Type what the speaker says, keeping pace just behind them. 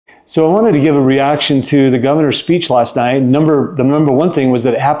So I wanted to give a reaction to the governor's speech last night. The number one thing was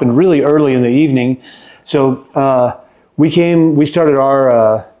that it happened really early in the evening. So we started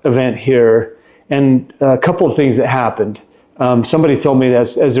our event here, and a couple of things that happened. Somebody told me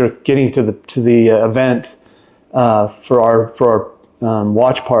that as they're getting to the event for our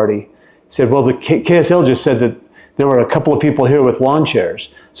watch party, said, well, the KSL just said that there were a couple of people here with lawn chairs.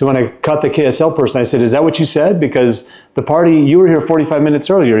 So when I caught the KSL person, I said, is that what you said? Because the party, you were here 45 minutes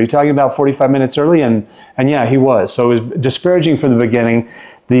earlier. Are you talking about 45 minutes early? And yeah, he was. So it was disparaging from the beginning.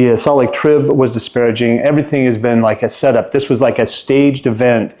 The Salt Lake Trib was disparaging. Everything has been like a setup. This was like a staged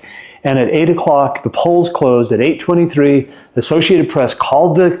event. And at 8 o'clock, the polls closed. At 8:23, the Associated Press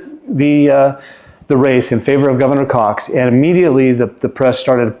called the race in favor of Governor Cox, and immediately the press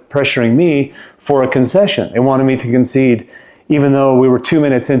started pressuring me for a concession. They wanted me to concede, even though we were 2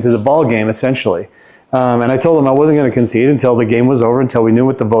 minutes into the ball game, essentially. And I told them I wasn't going to concede until the game was over, until we knew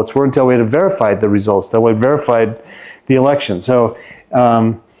what the votes were, until we had verified the results, until we had verified the election. So,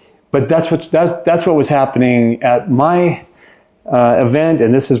 but that's what was happening at my event,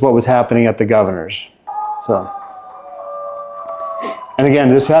 and this is what was happening at the governor's. So. And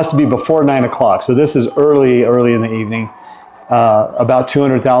again, this has to be before 9 o'clock, so this is early in the evening. About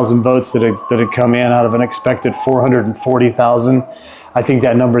 200,000 votes that had come in out of an expected 440,000. I think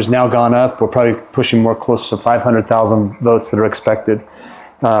that number has now gone up. We're probably pushing more close to 500,000 votes that are expected.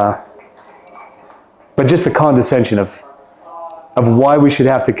 But just the condescension of why we should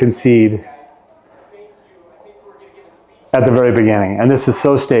have to concede at the very beginning, and this is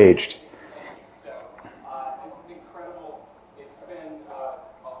so staged.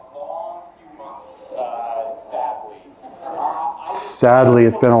 Sadly,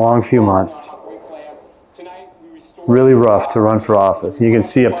 it's been a long few months. Really rough to run for office. You can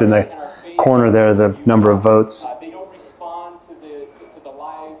see up in the corner there the number of votes. They don't respond to the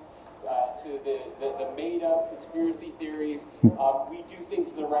lies, to the made-up conspiracy theories. We do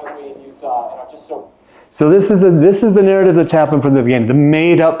things the right way in Utah, and I'm just so. So this is the narrative that's happened from the beginning. The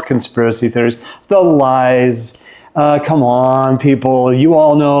made-up conspiracy theories, the lies. Come on, people. You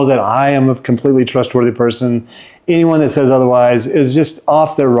all know that I am a completely trustworthy person. Anyone that says otherwise is just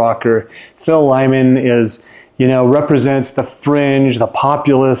off their rocker. Phil Lyman is, represents the fringe, the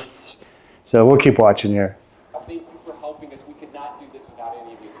populists. So we'll keep watching here. Thank you for helping us. We could not do this without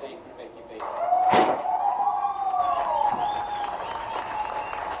any of you. Thank you, thank you, thank you.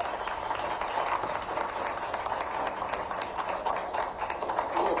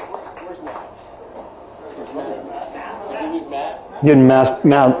 Where's Matt? Who's Matt? Getting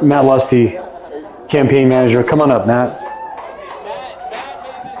Matt Lusty, campaign manager. Come on up, Matt.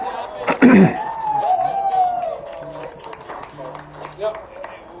 No,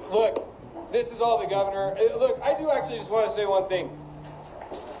 look, this is all the governor. Look, I do actually just want to say one thing.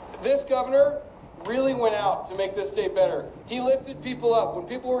 This governor really went out to make this state better. He lifted people up. When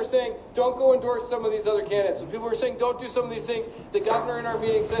people were saying, don't go endorse some of these other candidates, when people were saying, don't do some of these things, the governor in our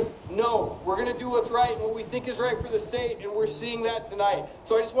meeting said, no, we're going to do what's right and what we think is right for the state, and we're seeing that tonight.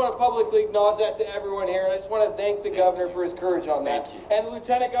 So I just want to publicly acknowledge that to everyone here, and I just want to thank the governor for his courage on that. And the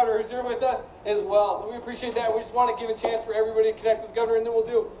lieutenant governor who's here with us as well. So we appreciate that. We just want to give a chance for everybody to connect with the governor, and then we'll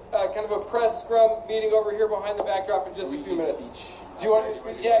do kind of a press scrum meeting over here behind the backdrop in just a few minutes. Do you want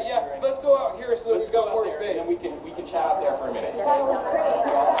to? Yeah. Let's go out here so that we've got more space. And then we can chat out there for a minute.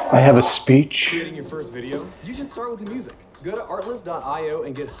 I have a speech. Creating your first video? You should start with the music. Go to artlist.io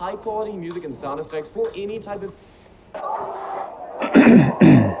and get high quality music and sound effects for any type of.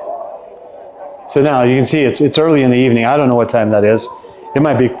 So now you can see it's early in the evening. I don't know what time that is. It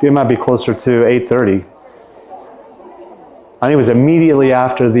might be closer to 8:30. I think it was immediately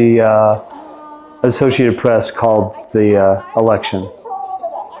after the Associated Press called the election.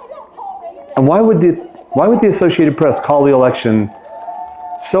 And why would the Associated Press call the election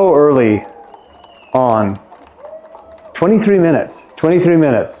so early on? 23 minutes. 23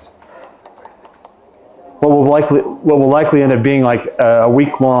 minutes. What will likely end up being like a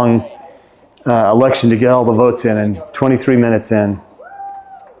week-long election to get all the votes in, and 23 minutes in.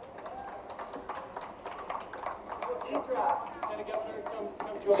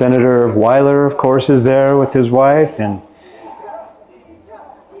 Senator Weiler, of course, is there with his wife and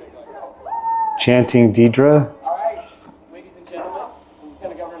chanting Deidre. All right, ladies and gentlemen,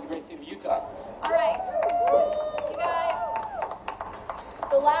 Lieutenant Governor of the great state of Utah. All right, you guys,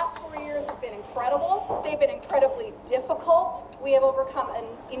 the last 4 years have been incredible. They've been incredibly difficult. We have overcome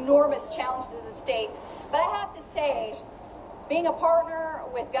enormous challenges as a state. But I have to say, being a partner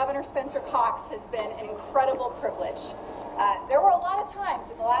with Governor Spencer Cox has been an incredible privilege. There were a lot of times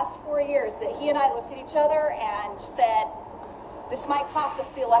in the last 4 years that he and I looked at each other and said, This might cost us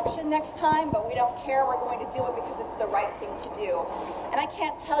the election next time, but we don't care. We're going to do it because it's the right thing to do. And I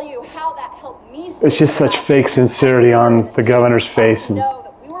can't tell you how that helped me. It's just such fake sincerity on the governor's face and know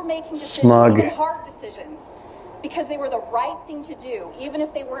that we were making decisions, smug. even hard decisions, because they were the right thing to do, even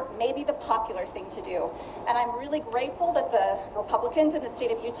if they weren't maybe the popular thing to do. And I'm really grateful that the Republicans in the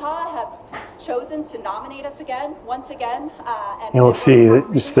state of Utah have chosen to nominate us again, once again. And we'll see,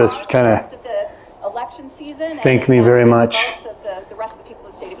 just this kind of election season. Thank me very much Of the rest of the people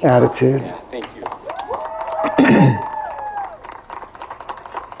of the state of Utah. attitude. Yeah, thank you.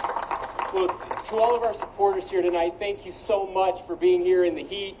 Well, to all of our supporters here tonight, thank you so much for being here in the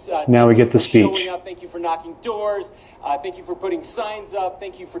heat. Now we get the speech. Showing up. Thank you for knocking doors. Thank you for putting signs up.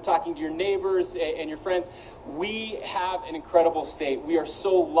 Thank you for talking to your neighbors and your friends. We have an incredible state. We are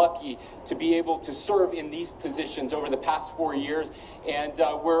so lucky to be able to serve in these positions over the past 4 years, and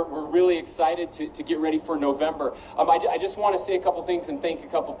we're really excited to get ready for November. I just want to say a couple things and thank a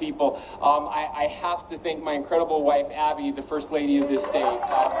couple people. I have to thank my incredible wife, Abby, the First Lady of this state.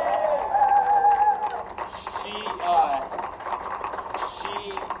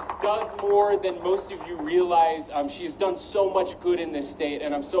 She does more than most of you realize. She has done so much good in this state,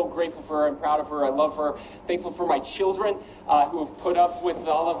 and I'm so grateful for her and proud of her. I love her. Thankful for my children who have put up with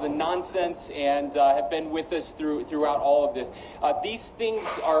all of the nonsense and have been with us throughout all of this. These things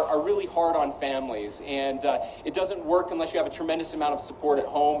are really hard on families, and it doesn't work unless you have a tremendous amount of support at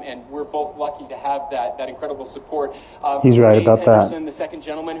home, and we're both lucky to have that incredible support. He's right Dave about Henderson, that. The second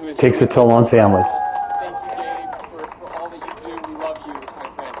gentleman who is Takes a toll on families. Thank you, Dave, for all that you do. We love you, my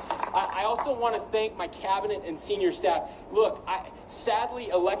friend. I also want to thank my cabinet and senior staff. Look, sadly,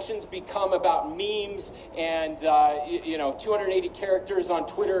 elections become about memes and 280 characters on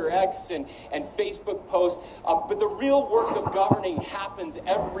Twitter or X and Facebook posts. But the real work of governing happens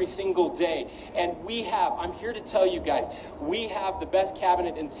every single day. And I'm here to tell you guys, we have the best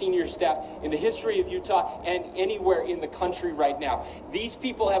cabinet and senior staff in the history of Utah and anywhere in the country right now. These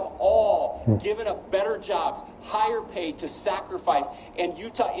people have all given up better jobs, higher pay to sacrifice, and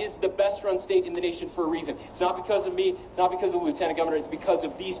Utah is the best run state in the nation for a reason. It's not because of me, it's not because of the Lieutenant Governor, it's because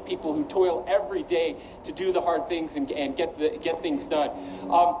of these people who toil every day to do the hard things and get things done.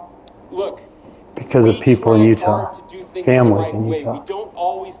 Look, because of people in Utah, families in Utah. We don't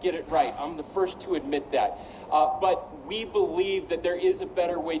always get it right. I'm the first to admit that. But we believe that there is a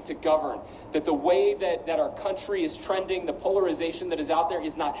better way to govern, that the way that our country is trending, the polarization that is out there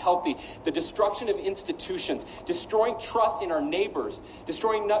is not healthy. The destruction of institutions, destroying trust in our neighbors,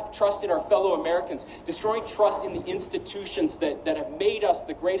 destroying trust in our fellow Americans, destroying trust in the institutions that have made us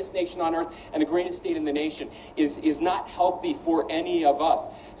the greatest nation on earth and the greatest state in the nation is not healthy for any of us.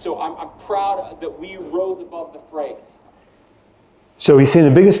 So I'm proud that we rose above the fray. So he's saying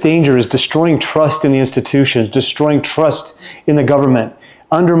the biggest danger is destroying trust in the institutions, destroying trust in the government,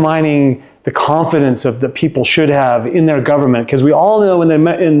 undermining the confidence of that people should have in their government, because we all know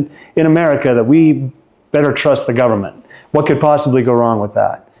in America that we better trust the government. What could possibly go wrong with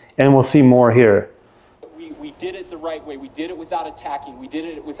that? And we'll see more here. We did it the right way. We did it without attacking. We did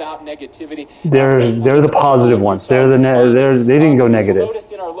it without negativity. They're the positive ones. They didn't go negative.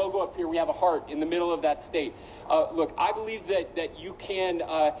 Notice in our logo up here we have a heart in the middle of that state. Look, I believe that you can.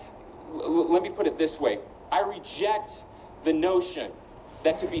 Let me put it this way. I reject the notion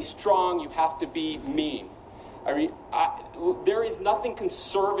that to be strong you have to be mean. There is nothing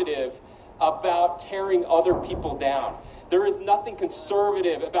conservative about tearing other people down. There is nothing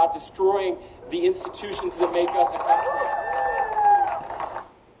conservative about destroying the institutions that make us a country.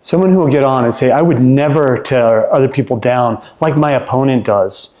 Someone who will get on and say, I would never tear other people down like my opponent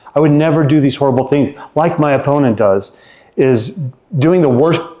does. I would never do these horrible things like my opponent does, is doing the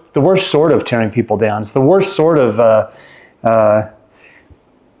worst sort of tearing people down. It's the worst sort of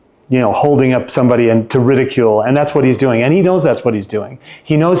holding up somebody and to ridicule, and that's what he's doing. And he knows that's what he's doing.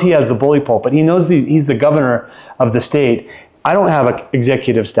 He knows he has the bully pulpit. He knows he's the governor of the state. I don't have an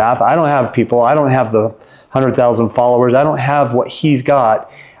executive staff. I don't have people. I don't have the 100,000 followers. I don't have what he's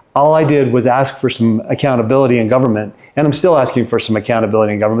got. All I did was ask for some accountability in government, and I'm still asking for some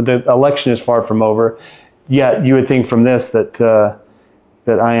accountability in government. The election is far from over. Yet you would think from this that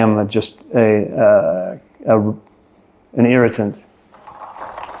I am just an irritant.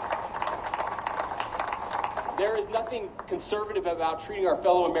 Conservative about treating our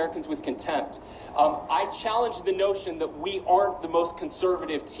fellow Americans with contempt. I challenge the notion that we aren't the most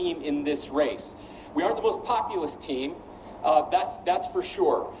conservative team in this race. We aren't the most populist team. That's for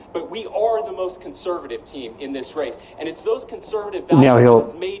sure. But we are the most conservative team in this race, and it's those conservative values Now that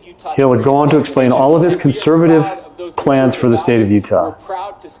has made Utah. He'll go on to explain all of his conservative plans for the state of Utah. We're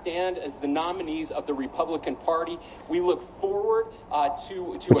proud to stand as the nominees of the Republican Party. We look forward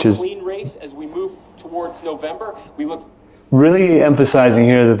to a clean race as we move towards November. We look really emphasizing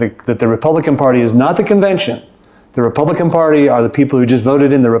here that the Republican Party is not the convention. The Republican Party are the people who just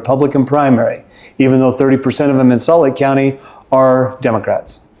voted in the Republican primary, even though 30% of them in Salt Lake County are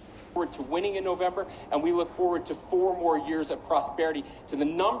Democrats. Forward to winning in November, and we look forward to 4 more years of prosperity to the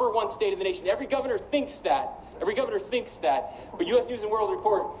 #1 state of the nation. Every governor thinks that. But U.S. News and World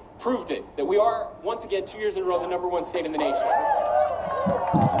Report proved it, that we are, once again, 2 years in a row, the #1 state in the nation.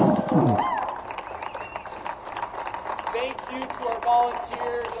 Thank you to our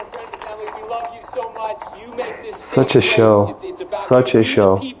volunteers, our friends and family. We love you so much. You make this such a show. It's about such you. a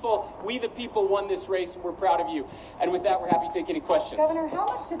show. We the people won this race, and we're proud of you. And with that, we're happy to take any questions. Governor, how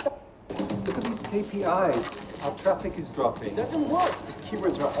much did the... Look at these KPIs. Our traffic is dropping. It doesn't work. The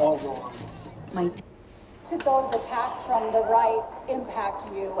keywords are all wrong. Did those attacks from the right impact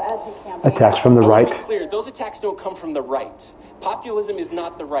you as you campaign? Attacks from the I right. want to be clear, those attacks don't come from the right. Populism is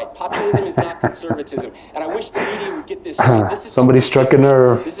not the right. Populism is not conservatism. And I wish the media would get this right. This is Somebody struck a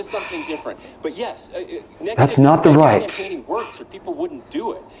nerve. This is something different. But yes, that's not the right. Campaigning works, or people wouldn't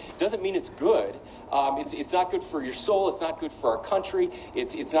do it. Doesn't mean it's good. It's not good for your soul. It's not good for our country.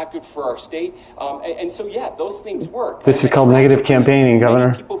 It's not good for our state. And so yeah, those things work. This is called negative campaigning,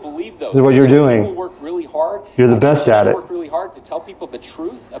 Governor. People believe those. This is what you're doing. People work really hard. You're the best at it. Work really hard to tell people the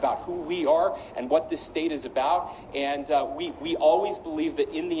truth about who we are and what this state is about. And we always believe that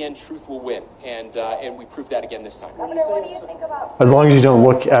in the end, truth will win. And we proved that again this time. Governor, what do you think about... As long as you don't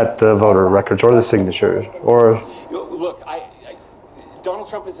look at the voter records or the signatures or... Look, Donald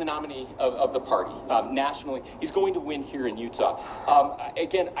Trump is the nominee of the party nationally. He's going to win here in Utah.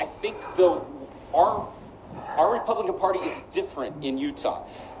 Again, I think though our Republican Party is different in Utah.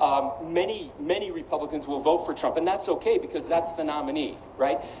 Many Republicans will vote for Trump, and that's okay because that's the nominee,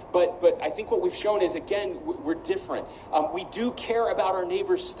 right? But I think what we've shown is, again, we're different. We do care about our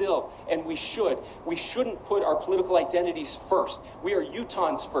neighbors still, and we should. We shouldn't put our political identities first. We are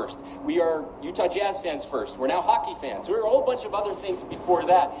Utahns first. We are Utah Jazz fans first. We're now hockey fans. We're a whole bunch of other things before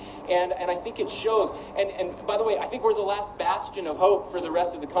that, and I think it shows. And by the way, I think we're the last bastion of hope for the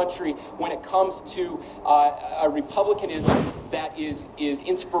rest of the country when it comes to a republicanism that is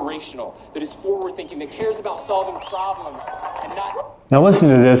inspirational, that is forward-thinking, that cares about solving problems and not... Now listen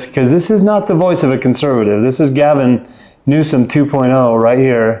to this, because this is not the voice of a conservative. This is Gavin Newsom 2.0 right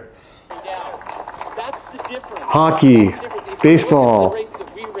here. That's the difference. Hockey, That's the difference. If baseball. you look at the race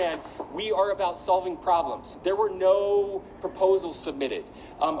that we ran, we are about solving problems. There were no proposals submitted.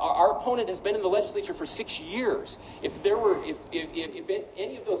 Our opponent has been in the legislature for 6 years. If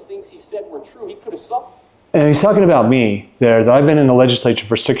any of those things he said were true, he could have solved. And he's talking about me there, that I've been in the legislature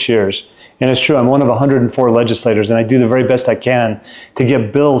for 6 years. And it's true, I'm one of 104 legislators, and I do the very best I can to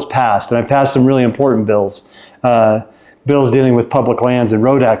get bills passed. And I passed some really important bills. Bills dealing with public lands and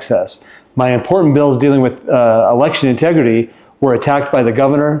road access. My important bills dealing with election integrity were attacked by the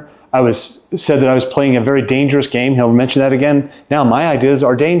governor. Said that I was playing a very dangerous game. He'll mention that again. Now, my ideas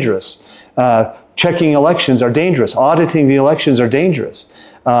are dangerous. Checking elections are dangerous. Auditing the elections are dangerous.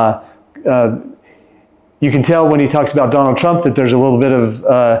 You can tell when he talks about Donald Trump that there's a little bit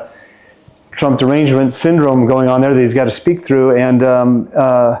of Trump derangement syndrome going on there that he's got to speak through. And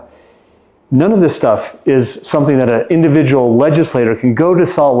none of this stuff is something that an individual legislator can go to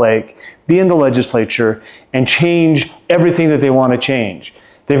Salt Lake, be in the legislature, and change everything that they want to change.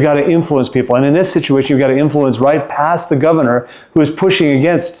 They've got to influence people. And in this situation, you've got to influence right past the governor who is pushing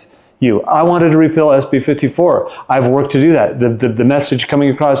against you. I wanted to repeal SB 54. I've worked to do that. The message coming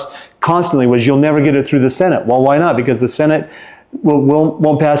across constantly was you'll never get it through the Senate. Well, why not? Because the Senate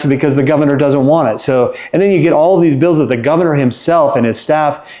won't pass it because the governor doesn't want it. So, and then you get all of these bills that the governor himself and his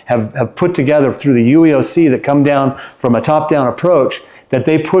staff have put together through the UEOC that come down from a top-down approach that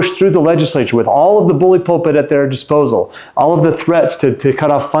they push through the legislature with all of the bully pulpit at their disposal, all of the threats to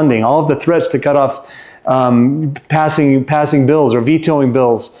cut off funding, all of the threats to cut off passing bills or vetoing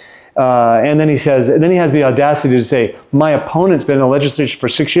bills. And then he says, and then he has the audacity to say, my opponent's been in the legislature for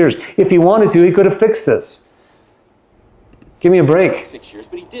 6 years. If he wanted to, he could have fixed this. Give me a break. 6 years,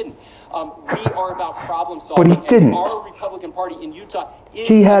 but he didn't. We are about problem solving. But he didn't. Our Republican Party in Utah is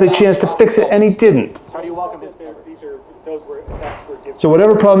He had a chance to fix it, and he didn't. How do you welcome those were attacks were given? So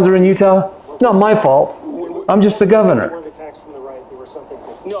whatever problems are in Utah, not my fault. I'm just the governor. There weren't attacks from the right. There were something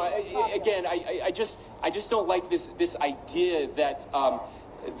different. No, again, I just don't like this idea that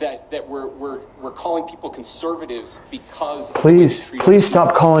that we're calling people conservatives because of Please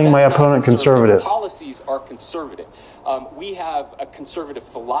stop calling my opponent conservative. Policies are conservative. We have a conservative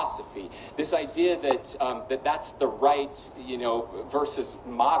philosophy. This idea that that's the right, versus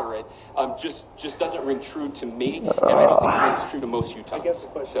moderate, just doesn't ring true to me, and I don't think it rings true to most Utahns. I guess the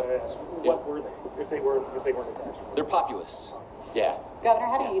question I asked, what were they if they weren't attached? They're populists. Yeah. Governor,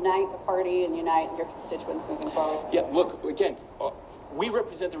 how do you unite the party and unite your constituents moving forward? Yeah, look, again, we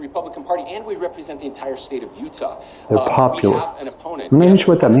represent the Republican Party and we represent the entire state of Utah. They're populists. We have an opponent. I'm not even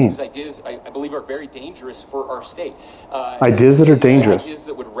sure what that means. Whose ideas, I believe, are very dangerous for our state. Ideas that are dangerous. Ideas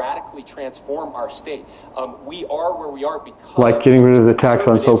that would radically transform our state. We are where we are because like getting rid of the tax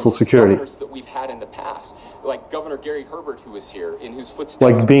on Social Security. That we've had in the past, like Governor Gary Herbert, who is here, in whose footsteps.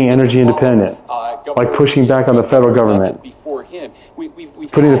 Like being energy independent. Like pushing back on the federal government. Before him,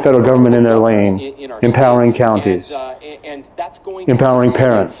 putting the federal government in their lane, empowering counties, and that's going empowering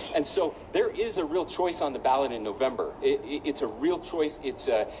parents. And so there is a real choice on the ballot in November. It's a real choice. It's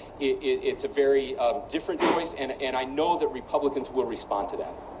a very different choice, and I know that Republicans will respond to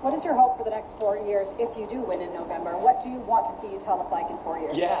that. What is your hope for the next 4 years if you do win in November? What do you want to see Utah look like in 4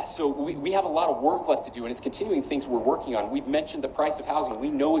 years? Yeah, so we have a lot of work left to do, and it's continuing things we're working on. We've mentioned the price of housing. We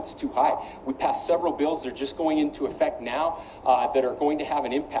know it's too high. We passed several bills that are just going into effect now that are going to have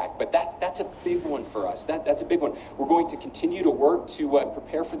an impact, but that's a big one for us. That's a big one. We're going to continue to work to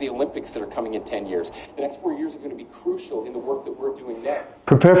prepare for the Olympics that are coming in 10 years. The next 4 years are going to be crucial in the work that we're doing there.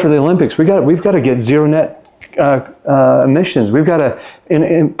 Prepare for the Olympics. We've got to get zero net emissions. We've got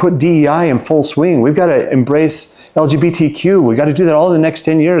to put DEI in full swing. We've got to embrace LGBTQ. We've got to do that all in the next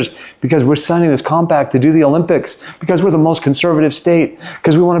 10 years because we're signing this compact to do the Olympics because we're the most conservative state,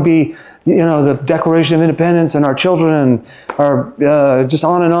 because we want to be, the Declaration of Independence and our children are just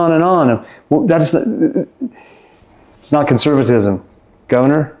on and on and on. Well, it's not conservatism,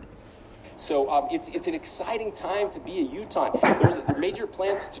 Governor. So it's an exciting time to be a Utah. There's major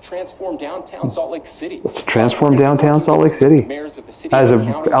plans to transform downtown Salt Lake City. Let's transform downtown Salt Lake City. Mayors of the city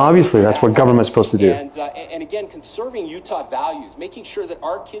obviously, that's what government's supposed to do. And again, conserving Utah values, making sure that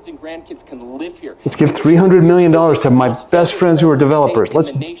our kids and grandkids can live here. Let's give $300 million to my best friends who are developers.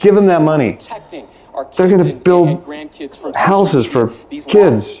 Let's give them that money. They're going to build houses for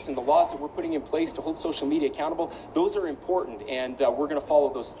kids. And the laws that we're putting in place to hold social media accountable, those are important, and we're going to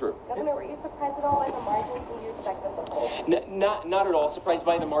follow those through. Governor, were you surprised at all by the margins that you expected them to hold? Not at all surprised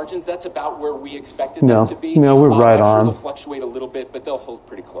by the margins. That's about where we expected them to be. No, we're right on. They'll fluctuate a little bit, but they'll hold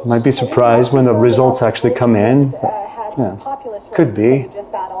pretty close. Might be surprised when the results actually come in. Could be.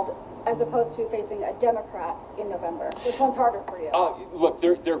 Just battled, as opposed to facing a Democrat in November. Which one's harder for you? Look,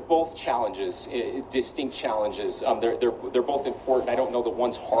 they're both challenges, distinct challenges. They're both important. I don't know that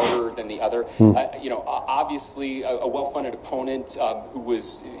one's harder than the other. Obviously, a well-funded opponent who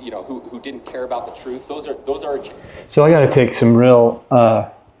was, who didn't care about the truth. Those are a challenge. So I got to take some real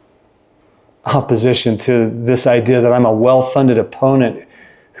opposition to this idea that I'm a well-funded opponent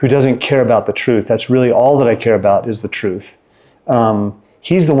who doesn't care about the truth. That's really all that I care about is the truth.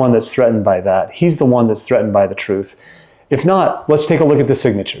 He's the one that's threatened by that. He's the one that's threatened by the truth. If not, let's take a look at the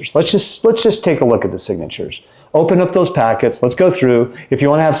signatures. Let's just take a look at the signatures. Open up those packets. Let's go through. If you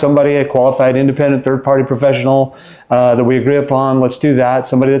want to have somebody, a qualified, independent, third-party professional that we agree upon, let's do that.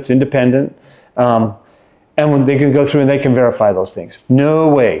 Somebody that's independent. And when they can go through and they can verify those things. No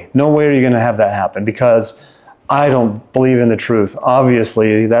way are you going to have that happen because I don't believe in the truth.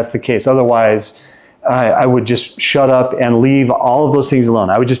 Obviously, that's the case. Otherwise, I would just shut up and leave all of those things alone.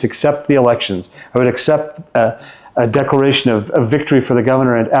 I would just accept the elections. I would accept a declaration of victory for the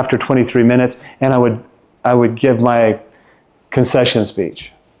governor after 23 minutes, and I would give my concession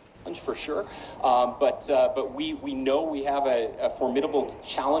speech. For sure, but we know we have a formidable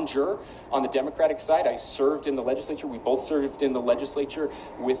challenger on the Democratic side. I served in the legislature. We both served in the legislature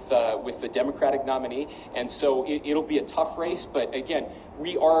with the Democratic nominee, and so it'll be a tough race. But again,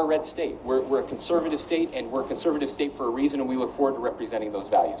 we are a red state. We're a conservative state, and we're a conservative state for a reason, and we look forward to representing those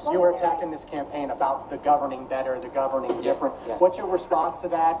values. You were attacked in this campaign about the governing better, the governing different. Yeah. What's your response to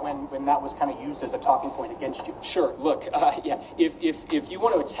that when that was kind of used as a talking point against you? Sure. Look, if you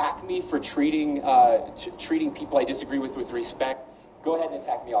want to attack me for treating people I disagree with respect, go ahead and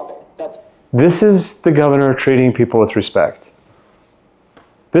attack me all day. This is the governor treating people with respect.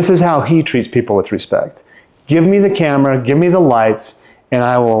 This is how he treats people with respect. Give me the camera, give me the lights, and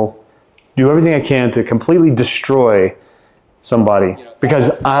I will do everything I can to completely destroy somebody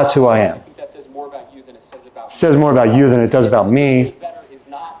because that's who I am. I think that says more about you than it says about me. It says more about you than it does about me. Better is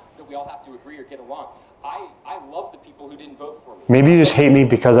not that we all have to agree or get along. I love the people who didn't vote for me. Maybe you just hate me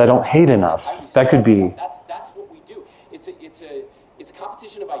because I don't hate enough. That could be. That's what we do. It's a competition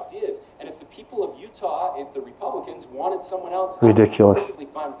collision of ideas. And if the people of Utah, if the Republicans wanted someone else, Ridiculous. I'm perfectly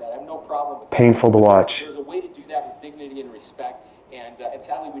fine with that. I have no problem with that. Painful to watch. There's a way to do that with dignity and respect. And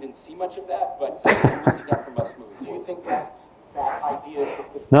sadly, we didn't see much of that, but you see that from us moving. Do you think that idea is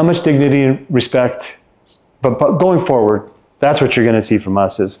not much dignity and respect, but going forward, that's what you're going to see from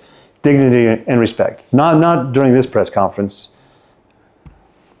us is dignity and respect. Not during this press conference.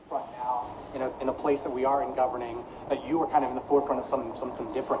 Right now, in a place that we are in governing, you are kind of in the forefront of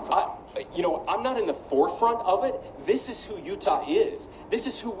something different. You know, I'm not in the forefront of it. This is who Utah is. This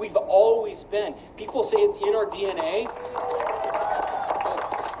is who we've always been. People say it's in our DNA.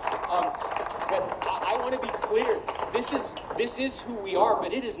 But I want to be clear. This is who we are,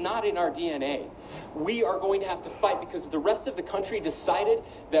 but it is not in our DNA. We are going to have to fight because the rest of the country decided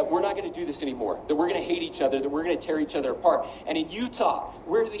that we're not going to do this anymore, that we're going to hate each other, that we're going to tear each other apart. And in Utah,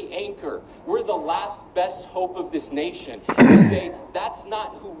 we're the anchor. We're the last best hope of this nation to say that's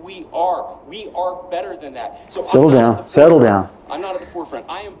not who we are. We are better than that. So Settle down. I'm not at the forefront.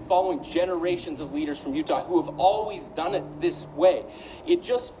 I am following generations of leaders from Utah who have always done it this way. It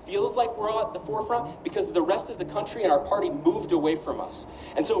just feels like we're all at the forefront because the rest of the country and our party moved away from us.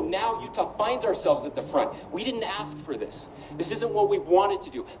 And so now Utah finds ourselves at the front. We didn't ask for this. This isn't what we wanted to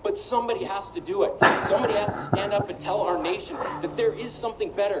do, but somebody has to do it. Somebody has to stand up and tell our nation that there is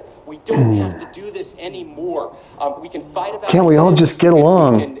something better. We don't have to do this anymore. We can fight about it. Can't we all just get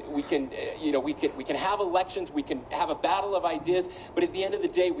along? We can have elections. We can have a battle of ideas. But at the end of the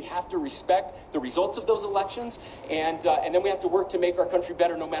day, we have to respect the results of those elections, and then we have to work to make our country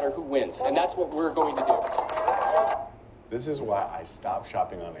better no matter who wins. And that's what we're going to do. This is why I stopped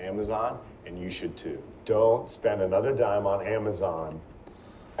shopping on Amazon, and you should too. Don't spend another dime on Amazon.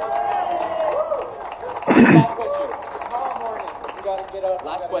 Last question. Tomorrow morning, you got to get up.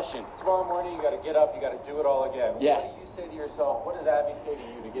 Last question. Tomorrow morning, you got to get up. You got to do it all again. Yeah. What do you say to yourself? What does Abby say to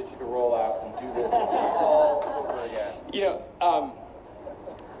you to get you to roll out and do this all over again? You know,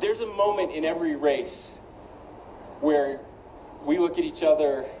 there's a moment in every race where we look at each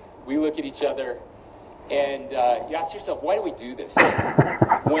other, and you ask yourself, why do we do this?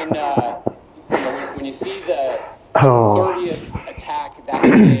 When you see the 30th attack that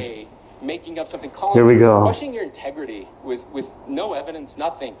day, making up something, questioning your integrity with no evidence,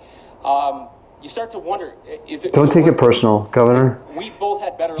 nothing. You start to wonder, Don't take it personal, Governor. We both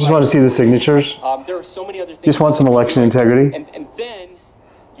had better. Just want to see the signatures. There are so many other things. Just want some election integrity. And then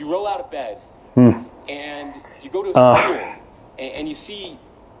you roll out of bed and you go to a school and you see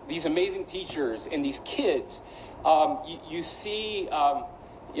these amazing teachers and these kids. You see,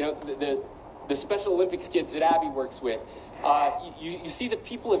 the Special Olympics kids that Abby works with. You see the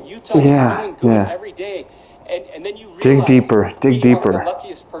people of Utah just doing good every day. And then you realize dig deeper. Are the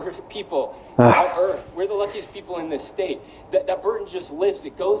luckiest people on earth. We're the luckiest people in this state. That burden just lifts.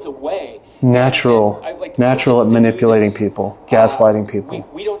 It goes away. Natural at manipulating people, gaslighting people.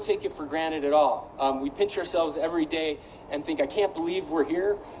 We don't take it for granted at all. We pinch ourselves every day and think, I can't believe we're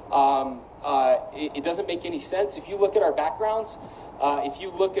here. It doesn't make any sense. If you look at our backgrounds, if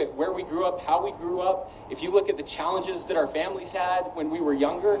you look at where we grew up, how we grew up, if you look at the challenges that our families had when we were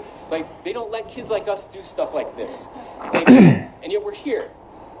younger, they don't let kids like us do stuff like this. And yet we're here.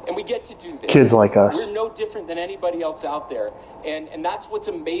 And we get to do this. Kids like us. We're no different than anybody else out there. And that's what's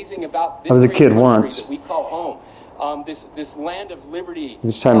amazing about this I was a great kid country once. that we call home. This land of liberty.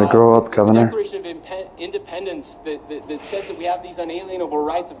 It's time to grow up, Governor. The Declaration of Independence that says that we have these unalienable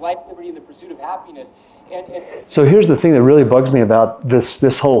rights of life, liberty, and the pursuit of happiness. So here's the thing that really bugs me about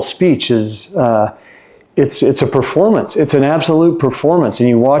this whole speech is it's a performance. It's an absolute performance, and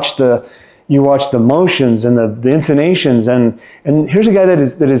you watch the motions and the intonations, and here's a guy that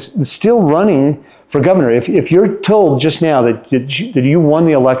is still running for governor. If you're told just now that you won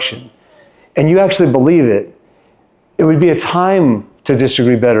the election, and you actually believe it, it would be a time to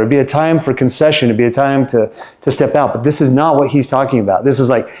disagree better. It'd be a time for concession. It'd be a time to step out. But this is not what he's talking about. This is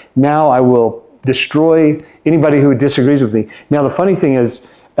like, now I will destroy anybody who disagrees with me. Now, the funny thing is,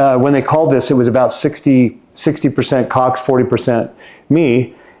 when they called this, it was about 60% Cox, 40%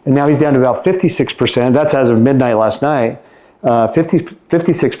 me. And now he's down to about 56%. That's as of midnight last night.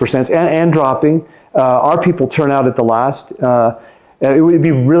 56% and dropping. Our people turn out at the last. It would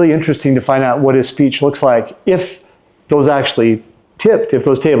be really interesting to find out what his speech looks like if those actually tipped, if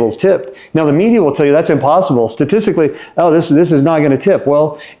those tables tipped. Now the media will tell you that's impossible. Statistically, this is not going to tip.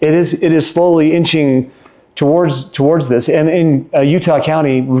 Well, it is slowly inching towards this. And in Utah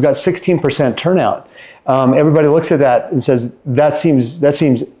County, we've got 16% turnout. everybody looks at that and says, that seems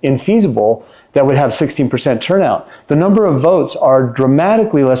infeasible. That would have 16% turnout. The number of votes are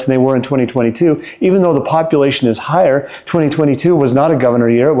dramatically less than they were in 2022, even though the population is higher. 2022 was not a governor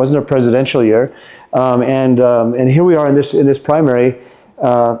year; it wasn't a presidential year, and here we are in this primary.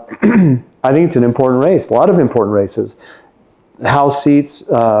 I think it's an important race. A lot of important races, House seats,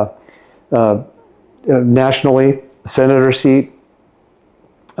 nationally, senator seat.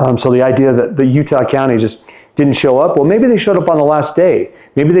 So the idea that the Utah County just didn't show up. Well, maybe they showed up on the last day.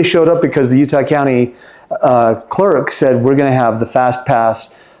 Maybe they showed up because the Utah County clerk said we're going to have the fast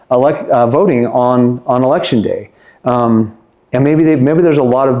pass voting on election day. And maybe there's a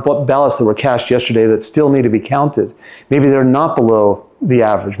lot of ballots that were cast yesterday that still need to be counted. Maybe they're not below the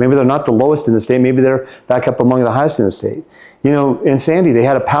average. Maybe they're not the lowest in the state. Maybe they're back up among the highest in the state. You know, in Sandy, they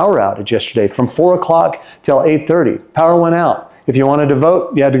had a power outage yesterday from 4 o'clock till 8:30. Power went out. If you wanted to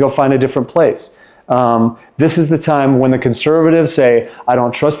vote, you had to go find a different place. This is the time when the conservatives say, I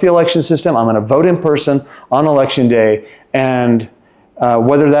don't trust the election system. I'm going to vote in person on election day. And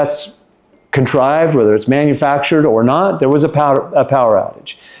whether that's contrived, whether it's manufactured or not, there was a power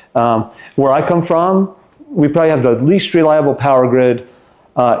outage. Where I come from, we probably have the least reliable power grid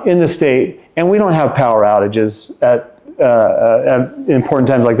in the state, and we don't have power outages at important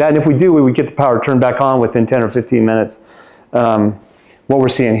times like that. And if we do, we would get the power turned back on within 10 or 15 minutes. What we're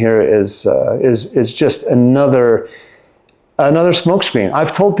seeing here is just another smokescreen.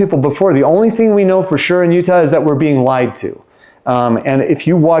 I've told people before, the only thing we know for sure in Utah is that we're being lied to. And if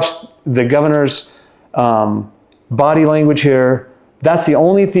you watch the governor's body language here, that's the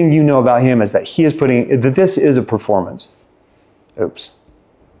only thing you know about him, is that he is that this is a performance. Oops.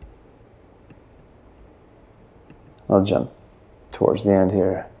 I'll jump towards the end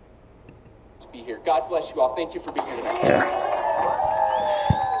here. Be here. God bless you all. Thank you for being here tonight. Yeah.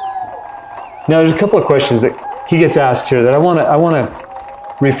 Now, there's a couple of questions that he gets asked here that I want to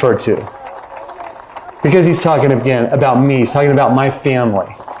refer to, because he's talking again about me. He's talking about my family.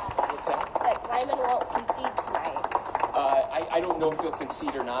 What's that? That Lyman won't concede tonight. I don't know if he'll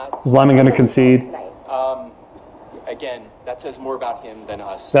concede or not. Is Lyman going to concede? Again, that says more about him than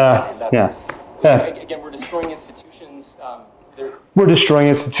us. Yeah. Again, we're destroying institutions. We're destroying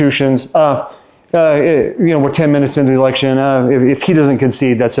institutions. We're 10 minutes into the election. If he doesn't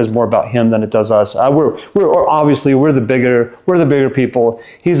concede, that says more about him than it does us. We're the bigger people.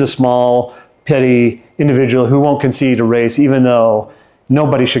 He's a small, petty individual who won't concede a race, even though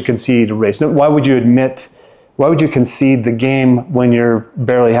nobody should concede a race. Why would you concede the game when you're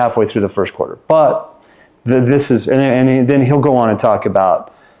barely halfway through the first quarter? But and then he'll go on and talk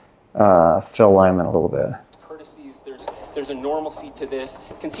about Phil Lyman a little bit. Courtesies, there's a normalcy to this.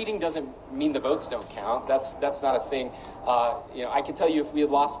 Conceding doesn't mean the votes don't count. That's not a thing. I can tell you, if we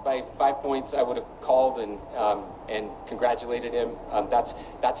had lost by 5 points, I would have called and congratulated him.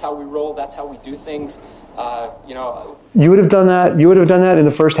 That's how we roll. That's how we do things. You would have done that. You would have done that in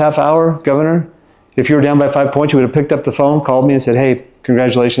the first half hour, Governor. If you were down by 5 points, you would have picked up the phone, called me, and said, "Hey,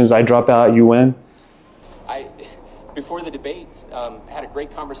 congratulations! I drop out. You win." Before the debate, I had a great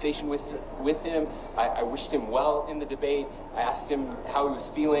conversation with him. I wished him well in the debate. I asked him how he was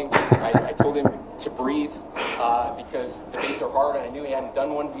feeling. I told him to breathe because debates are hard, and I knew he hadn't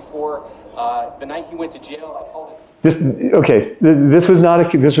done one before. The night he went to jail, I called it. This was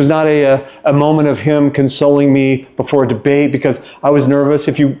not a moment of him consoling me before a debate because I was nervous.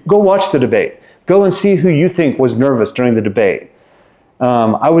 If you go watch the debate, go and see who you think was nervous during the debate.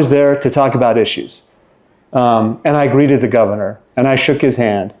 I was there to talk about issues. And I greeted the governor, and I shook his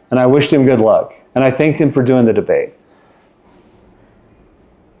hand, and I wished him good luck, and I thanked him for doing the debate.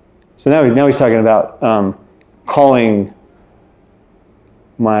 So now he's talking about calling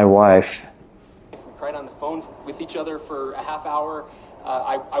my wife. We cried on the phone with each other for a half hour.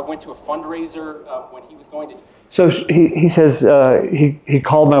 I went to a fundraiser when he was going to. So he says he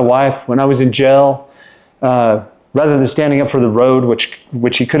called my wife when I was in jail. Rather than standing up for the road,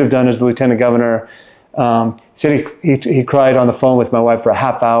 which he could have done as the lieutenant governor. Said he cried on the phone with my wife for a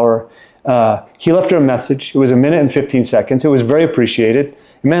half hour. He left her a message. It was 1 minute and 15 seconds. It was very appreciated.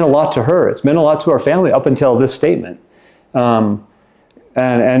 It meant a lot to her. It's meant a lot to our family up until this statement. And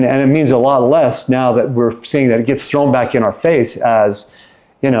it means a lot less now that we're seeing that it gets thrown back in our face as,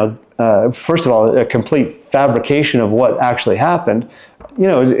 first of all, a complete fabrication of what actually happened.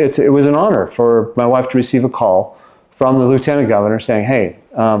 It was an honor for my wife to receive a call from the lieutenant governor saying, "Hey,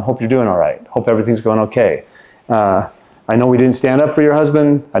 hope you're doing all right. Hope everything's going okay. I know we didn't stand up for your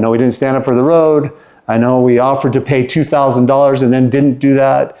husband. I know we didn't stand up for the road. I know we offered to pay $2,000 and then didn't do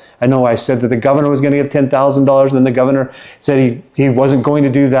that. I know I said that the governor was going to give $10,000 and then the governor said he wasn't going to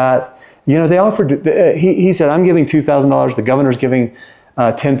do that. You know, they offered, he said, I'm giving $2,000, the governor's giving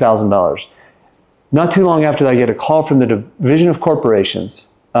 $10,000. Not too long after that, I get a call from the Division of Corporations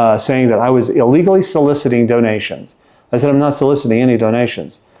saying that I was illegally soliciting donations. I said, I'm not soliciting any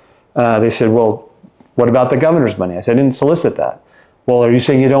donations. They said, well, what about the governor's money? I said, I didn't solicit that. Well, are you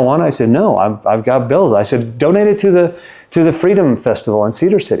saying you don't want it? I said, no, I've got bills. I said, donate it to the Freedom Festival in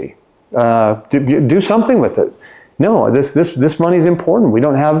Cedar City. Do something with it. No, this money is important. We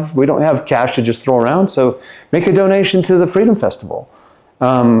don't have cash to just throw around, so make a donation to the Freedom Festival.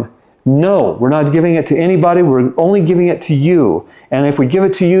 No, we're not giving it to anybody. We're only giving it to you. And if we give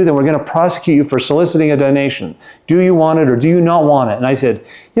it to you, then we're going to prosecute you for soliciting a donation. Do you want it or do you not want it? And I said,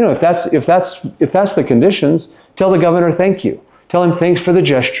 you know, if that's the conditions, tell the governor thank you. Tell him thanks for the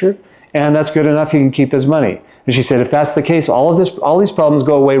gesture, and that's good enough. He can keep his money. And she said, if that's the case, all these problems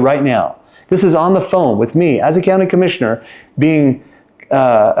go away right now. This is on the phone with me as a county commissioner being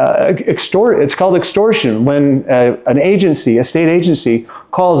it's called extortion when an agency, a state agency,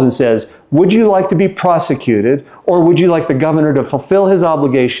 calls and says, would you like to be prosecuted, or would you like the governor to fulfill his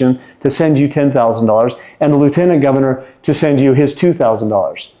obligation to send you $10,000 and the lieutenant governor to send you his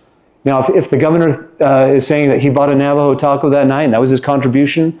 $2,000? Now, if the governor is saying that he bought a Navajo taco that night and that was his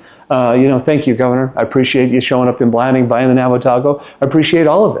contribution, you know, thank you, Governor. I appreciate you showing up in Blanding, buying the Navajo taco. I appreciate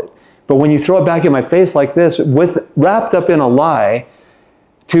all of it. But when you throw it back in my face like this, wrapped up in a lie,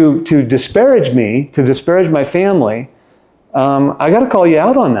 to disparage me, to disparage my family, I got to call you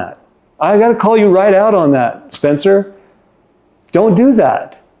out on that. I got to call you right out on that, Spencer. Don't do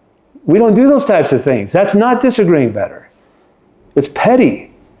that. We don't do those types of things. That's not disagreeing better. It's petty.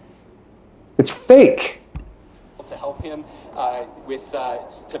 It's fake. To help him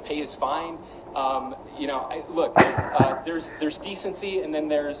to pay his fine. You know, look, there's decency, and then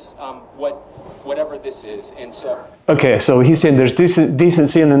there's whatever this is, and so. Okay, so he's saying there's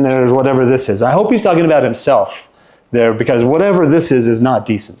decency, and then there's whatever this is. I hope he's talking about himself there, because whatever this is not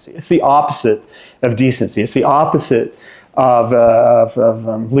decency. It's the opposite of decency. It's the opposite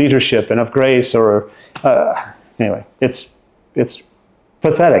of leadership and of grace, or anyway, it's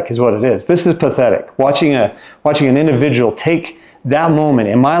pathetic, is what it is. This is pathetic. Watching an individual take that moment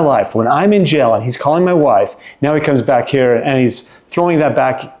in my life when I'm in jail and he's calling my wife, now he comes back here and he's throwing that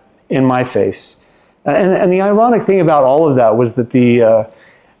back in my face. And the ironic thing about all of that was that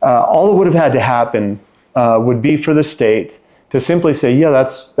all that would have had to happen would be for the state to simply say, yeah,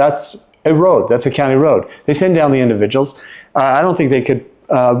 that's a road, that's a county road. They send down the individuals. I don't think they could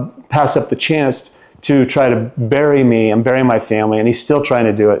pass up the chance to try to bury me and bury my family, and he's still trying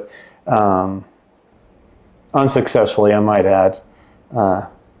to do it unsuccessfully, I might add.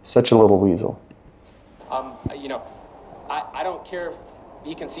 Such a little weasel. You know, I don't care if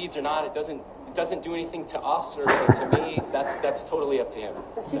he concedes or not. It doesn't do anything to us or to me. That's totally up to him.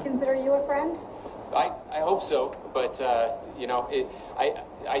 Does he consider you a friend? I hope so, but you know,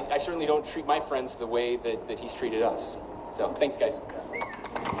 I certainly don't treat my friends the way that he's treated us. So thanks, guys.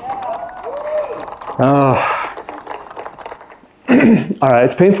 All right,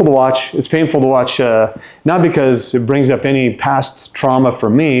 it's painful to watch. It's painful to watch, not because it brings up any past trauma for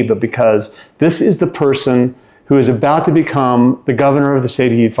me, but because this is the person who is about to become the governor of the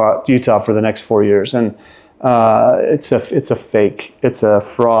state of Utah for the next 4 years. And it's a fake. It's a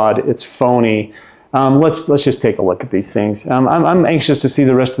fraud. It's phony. Let's just take a look at these things. I'm anxious to see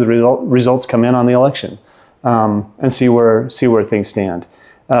the rest of the results come in on the election and see where things stand.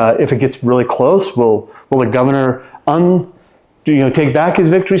 If it gets really close, will the governor take back his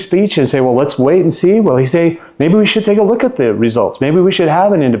victory speech and say, well, let's wait and see? Will he say, maybe we should take a look at the results. Maybe we should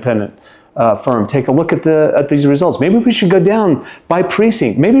have an independent firm take a look at these results. Maybe we should go down by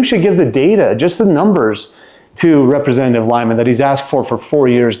precinct. Maybe we should give the data, just the numbers, to Representative Lyman that he's asked for 4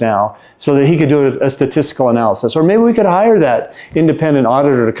 years now, so that he could do a statistical analysis. Or maybe we could hire that independent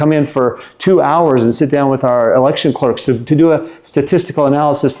auditor to come in for 2 hours and sit down with our election clerks to do a statistical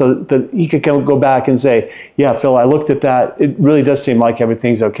analysis so that he could go back and say, yeah, Phil, I looked at that. It really does seem like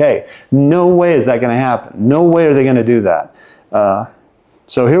everything's okay. No way is that going to happen. No way are they going to do that.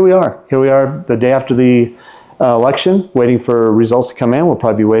 So here we are. Here we are the day after the election, waiting for results to come in. We'll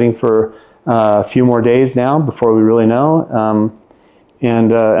probably be waiting for a few more days now before we really know.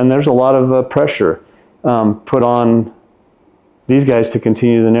 And there's a lot of pressure put on these guys to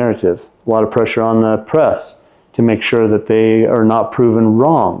continue the narrative. A lot of pressure on the press to make sure that they are not proven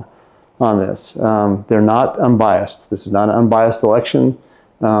wrong on this. They're not unbiased. This is not an unbiased election,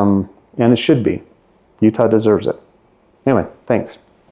 and it should be. Utah deserves it. Anyway, thanks.